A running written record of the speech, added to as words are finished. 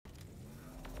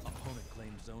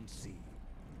Zone C.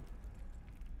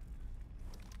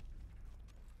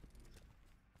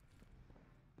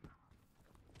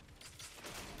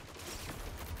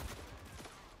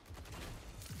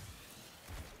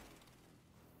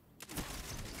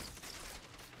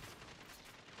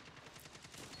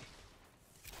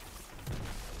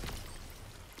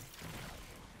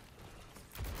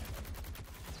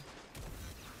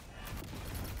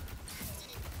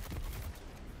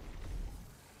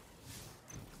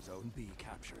 Zone B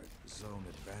captured. Zone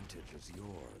advantage is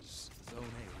yours. Zone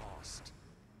A lost.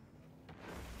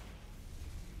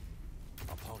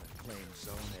 Opponent claims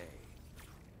Zone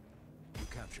A. You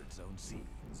captured Zone C.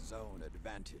 Zone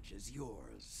advantage is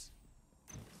yours.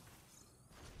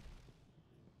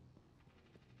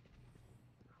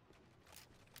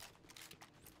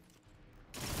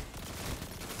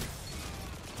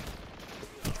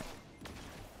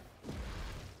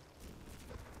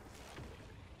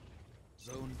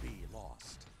 Zone B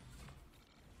lost.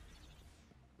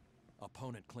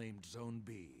 Opponent claimed Zone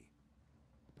B.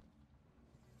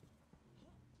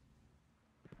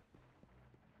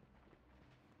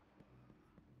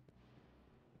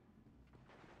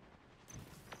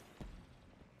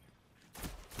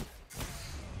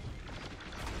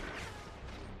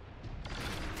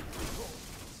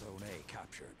 Zone A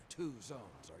captured. 2 zones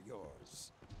are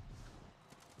yours.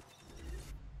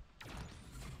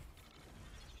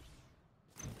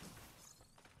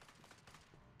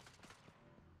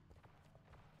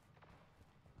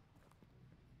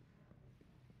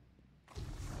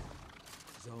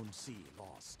 Zone C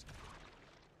lost.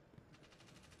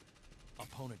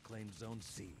 Opponent claimed Zone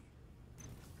C.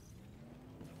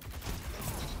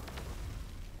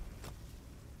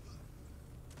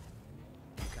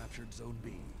 Captured Zone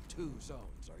B. 2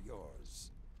 zones are yours.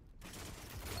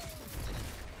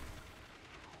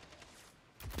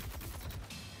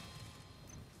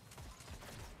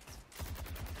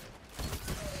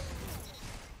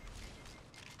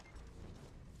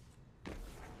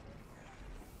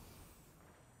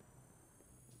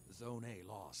 Zone A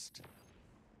lost.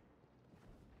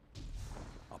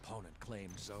 Opponent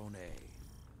claimed Zone A.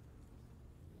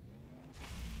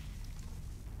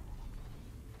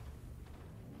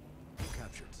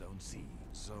 Captured Zone C.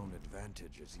 Zone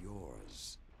advantage is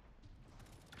yours.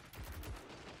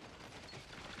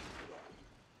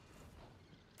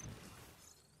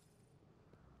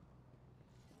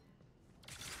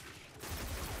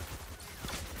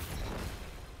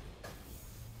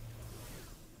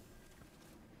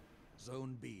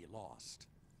 Zone B lost.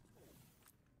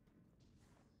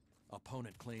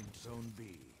 Opponent claimed Zone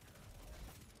B.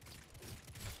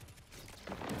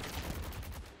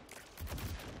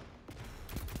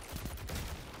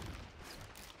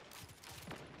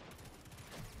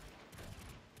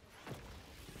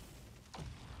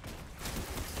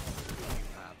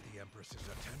 Empress's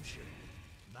attention.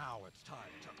 Now it's time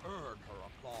to earn her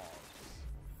applause.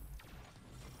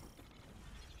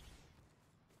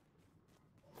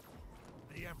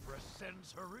 The Empress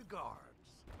sends her regards.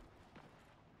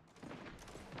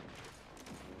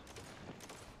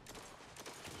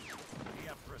 The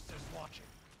Empress is watching.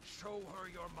 Show her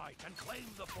your might and claim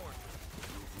the fortress.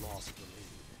 You've lost the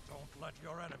lead. Don't let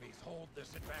your enemies hold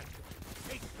this advantage.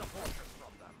 Take the fortress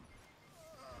from them.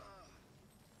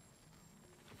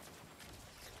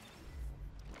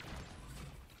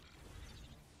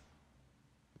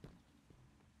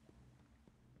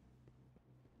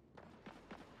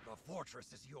 The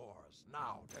fortress is yours.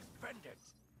 Now defend it.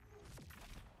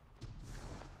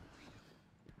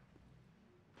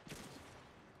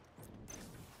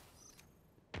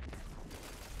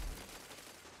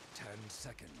 10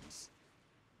 seconds.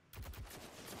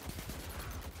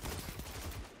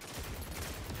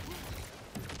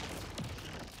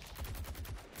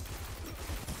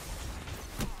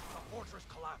 The fortress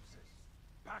collapses.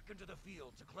 Back into the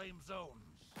field to claim zones.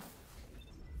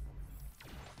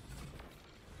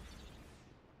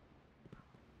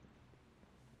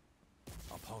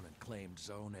 Opponent claimed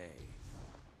Zone A.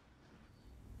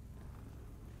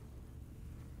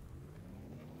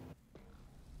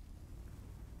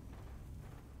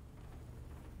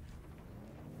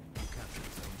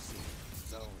 Captured Zone C.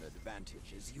 Zone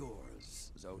advantage is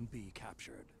yours. Zone B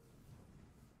captured.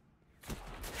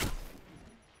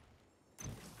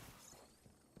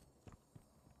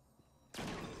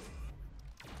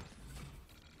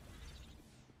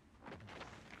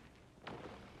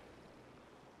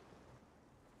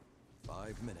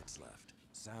 Five minutes left.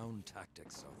 Sound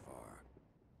tactics so far.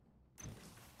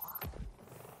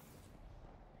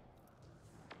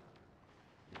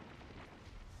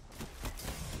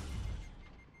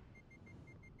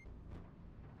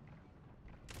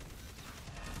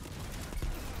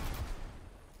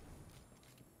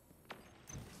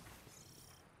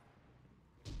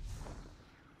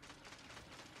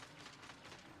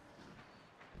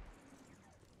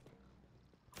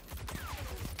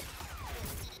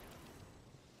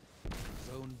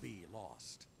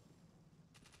 lost.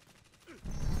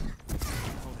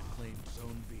 Opponent claimed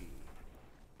Zone B.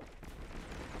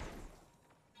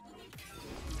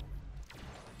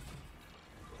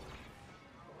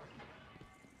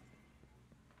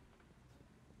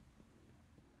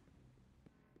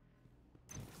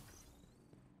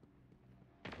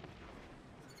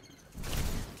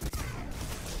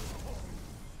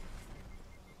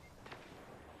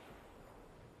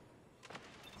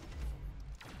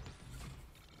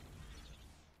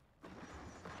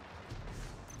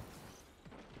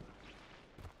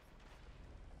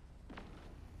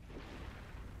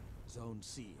 Zone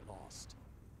C lost.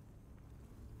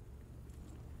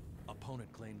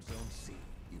 Opponent claimed Zone C.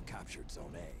 You captured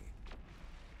Zone A.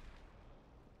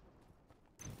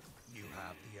 You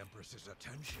have the Empress's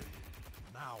attention.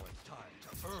 Now it's time to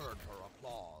earn her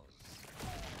applause.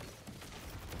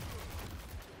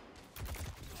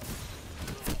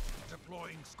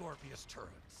 Deploying Scorpius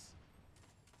turrets.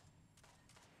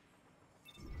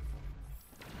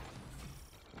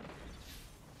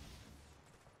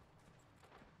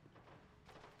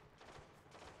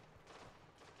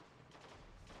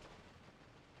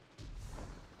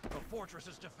 The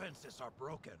fortress's defenses are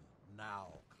broken.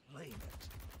 Now, claim it.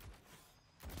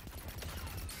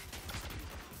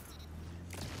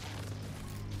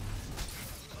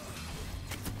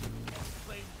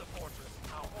 Claim the fortress.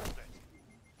 Now hold it.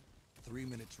 3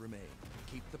 minutes remain.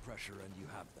 Keep the pressure and you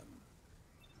have them.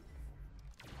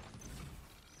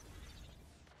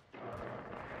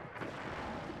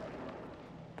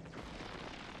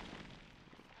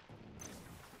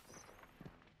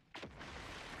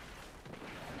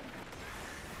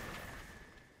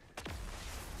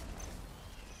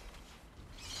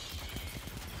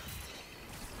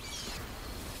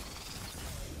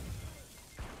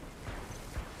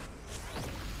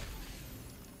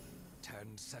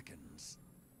 Seconds.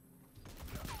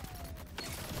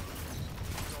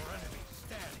 Your enemies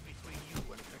stand between you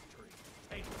and victory.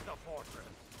 Take the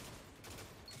fortress.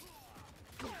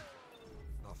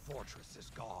 The fortress is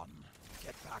gone.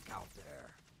 Get back out there.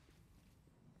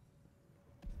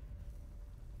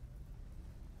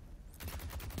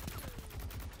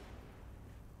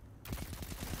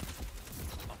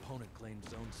 Opponent claimed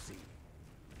Zone C.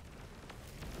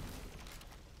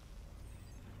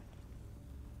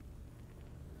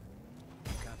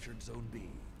 Captured Zone B.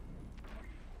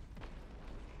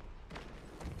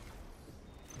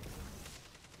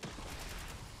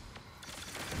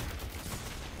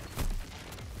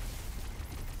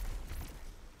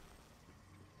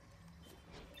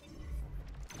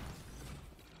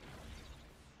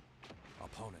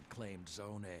 Opponent claimed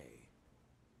Zone A.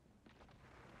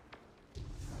 A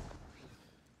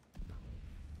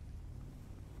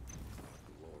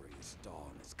glorious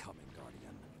dawn is coming,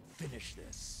 Guardian. Finish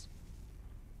this.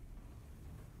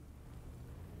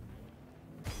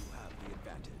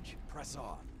 Advantage. Press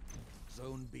on.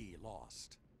 Zone B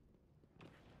lost.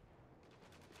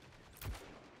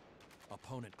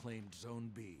 Opponent claimed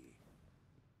Zone B.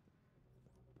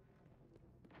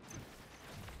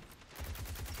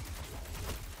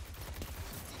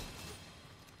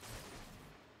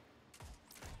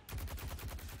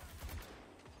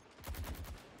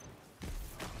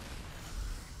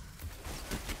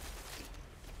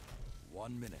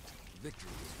 One minute.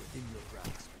 Victory is within your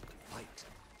grasp. Fight.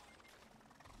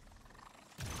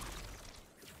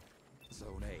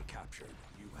 Zone A captured.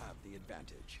 You have the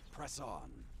advantage. Press on.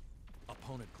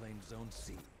 Opponent claimed Zone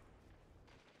C.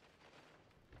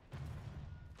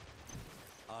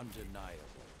 Undeniable.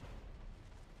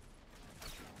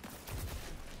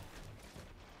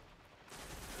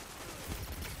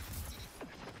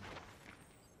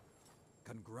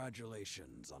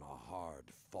 Congratulations on a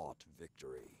hard-fought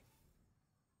victory.